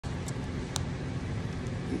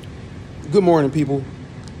Good morning, people.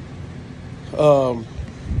 Um,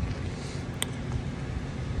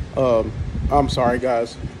 I'm sorry,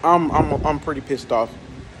 guys. I'm pretty pissed off.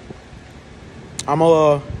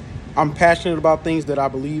 I'm passionate about things that I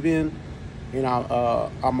believe in, and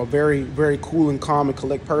I'm a very cool and calm and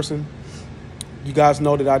collect person. You guys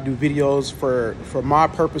know that I do videos for my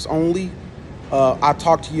purpose only. I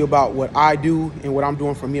talk to you about what I do and what I'm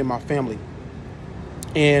doing for me and my family.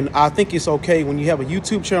 And I think it's okay when you have a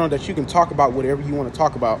YouTube channel that you can talk about whatever you want to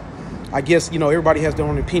talk about. I guess, everybody has their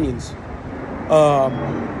own opinions.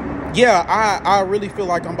 I really feel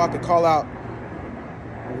like I'm about to call out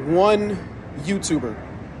one YouTuber,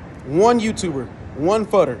 one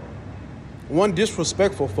footer, one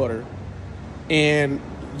disrespectful footer. And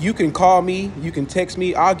you can call me, you can text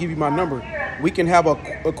me, I'll give you my number. We can have a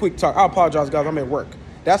quick talk. I apologize, guys, I'm at work.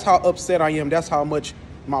 That's how upset I am. That's how much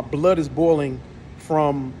my blood is boiling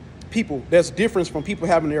from people. There's a difference from people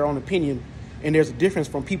having their own opinion, and there's a difference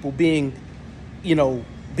from people being,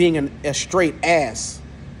 being a straight ass.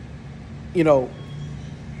 At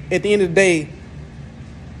the end of the day,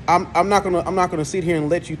 I'm not gonna sit here and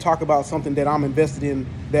let you talk about something that I'm invested in,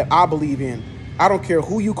 that I believe in. I don't care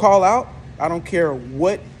who you call out. I don't care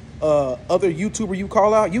what other YouTuber you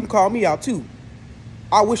call out. You can call me out too.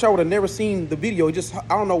 I wish I would have never seen the video. I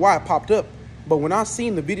don't know why it popped up. But when I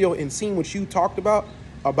seen the video and seen what you talked about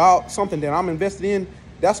something that I'm invested in,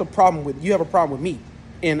 that's a problem with you. Have a problem with me,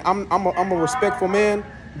 and I'm a respectful man.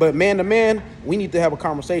 But man to man, we need to have a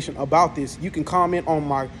conversation about this. You can comment on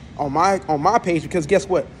my page, because guess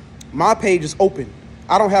what? My page is open.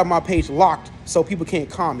 I don't have my page locked so people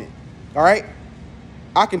can't comment. All right,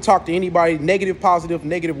 I can talk to anybody, negative, positive,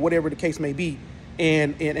 negative, whatever the case may be,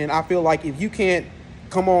 and I feel like if you can't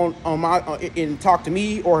come on my and talk to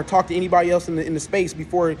me or talk to anybody else in the space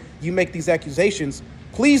before you make these accusations,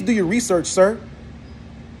 please do your research, sir.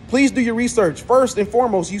 Please do your research. First and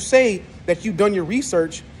foremost, you say that you've done your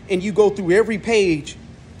research and you go through every page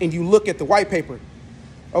and you look at the white paper.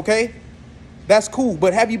 Okay? That's cool.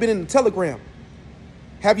 But have you been in the Telegram?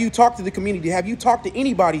 Have you talked to the community? Have you talked to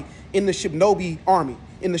anybody in the Shinobi army,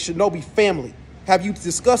 in the Shinobi family? Have you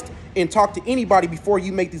discussed and talked to anybody before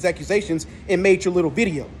you make these accusations and made your little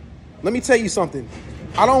video? Let me tell you something.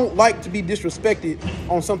 I don't like to be disrespected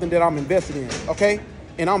on something that I'm invested in, okay?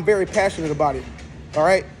 And I'm very passionate about it, all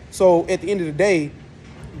right? So at the end of the day,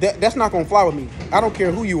 that's not going to fly with me. I don't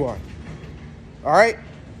care who you are, all right?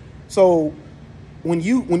 So when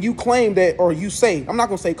you claim that, or you say, I'm not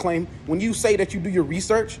going to say claim, when you say that you do your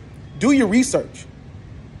research, do your research.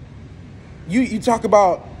 You talk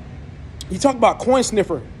about coin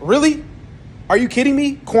sniffer. Really? Are you kidding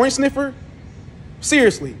me? Coin sniffer?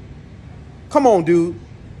 Seriously. Come on, dude.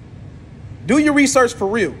 Do your research for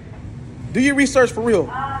real. Do your research for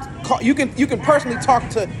real. You can personally talk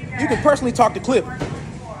to Cliff.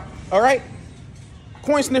 All right?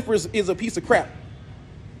 Coin sniffer is a piece of crap.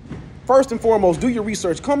 First and foremost, do your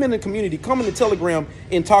research. Come in the community, come in the Telegram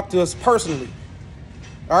and talk to us personally.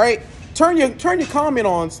 All right? Turn your comment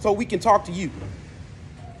on so we can talk to you.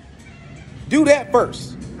 Do that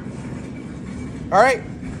first. All right?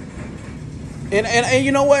 And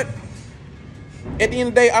you know what? At the end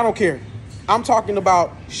of the day, I don't care. I'm talking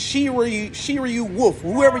about Shiryu Wolf,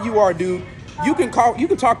 whoever you are, dude. You can talk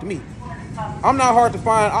to me. I'm not hard to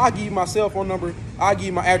find. I'll give you my cell phone number. I'll give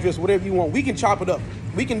you my address, whatever you want. We can chop it up.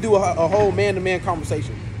 We can do a whole man-to-man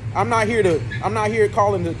conversation. I'm not here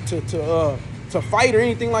calling to fight or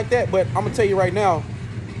anything like that, but I'm gonna tell you right now,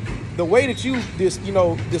 the way that you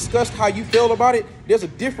discussed how you feel about it, there's a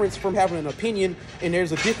difference from having an opinion, and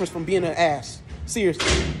there's a difference from being an ass. Seriously.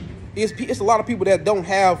 It's a lot of people that don't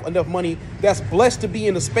have enough money, that's blessed to be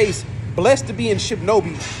in the space, blessed to be in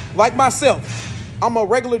Shinobi, like myself. I'm a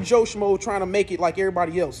regular Joe Schmo trying to make it like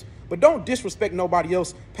everybody else. But don't disrespect nobody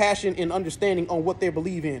else's passion and understanding on what they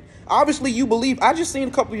believe in. Obviously, you believe, I just seen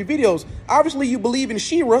a couple of your videos. Obviously, you believe in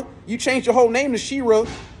Shira. You changed your whole name to Shira,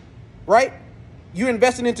 right? You're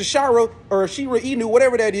investing into Shira or Shira Inu,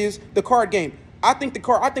 whatever that is, the card game. I think that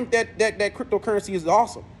cryptocurrency is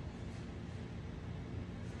awesome.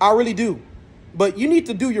 I really do. But you need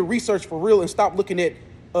to do your research for real and stop looking at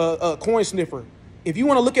coin sniffer. If you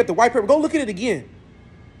want to look at the white paper, go look at it again.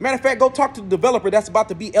 Matter of fact, go talk to the developer that's about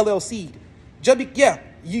to be LLC'd.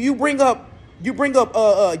 You bring up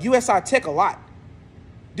USI Tech a lot.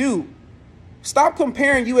 Dude, stop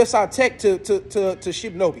comparing USI Tech to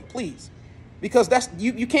Shinobi, please. Because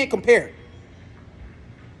you can't compare.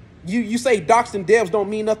 You say docs and devs don't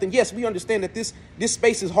mean nothing. Yes, we understand that this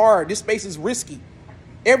space is hard. This space is risky.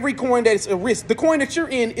 Every coin that is a risk. The coin that you're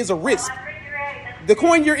in is a risk. The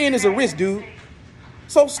coin you're in is a risk, dude.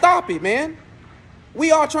 So stop it, man.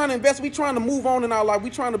 We all trying to invest. We trying to move on in our life. We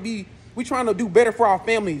trying to do better for our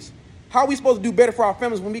families. How are we supposed to do better for our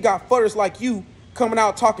families when we got fudders like you coming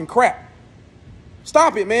out talking crap?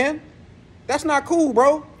 Stop it, man. That's not cool,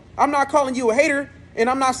 bro. I'm not calling you a hater, and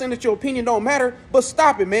I'm not saying that your opinion don't matter, but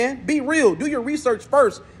stop it, man. Be real. Do your research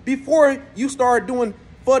first before you start doing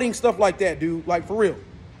fudding stuff like that, dude. Like, for real.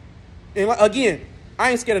 And again,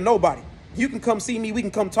 I ain't scared of nobody. You can come see me. We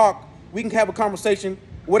can come talk. We can have a conversation,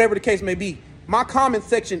 whatever the case may be. My comment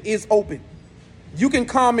section is open. You can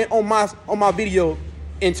comment on my video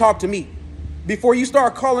and talk to me. Before you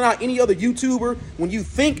start calling out any other YouTuber, when you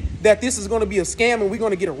think that this is going to be a scam and we're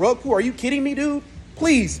going to get a rug pull, are you kidding me, dude?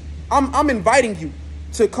 Please, I'm inviting you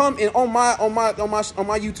to come in on my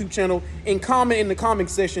YouTube channel and comment in the comment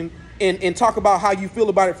section and talk about how you feel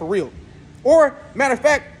about it for real. Or matter of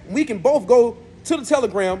fact, we can both go to the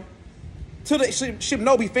Telegram, to the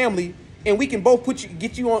Shinobi family, and we can both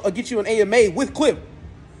get you an AMA with Clip,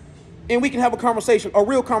 and we can have a conversation, a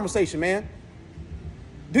real conversation, man.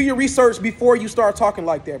 Do your research before you start talking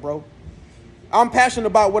like that, bro. I'm passionate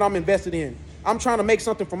about what I'm invested in. I'm trying to make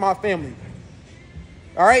something for my family.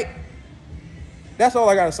 All right? That's all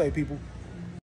I got to say, people.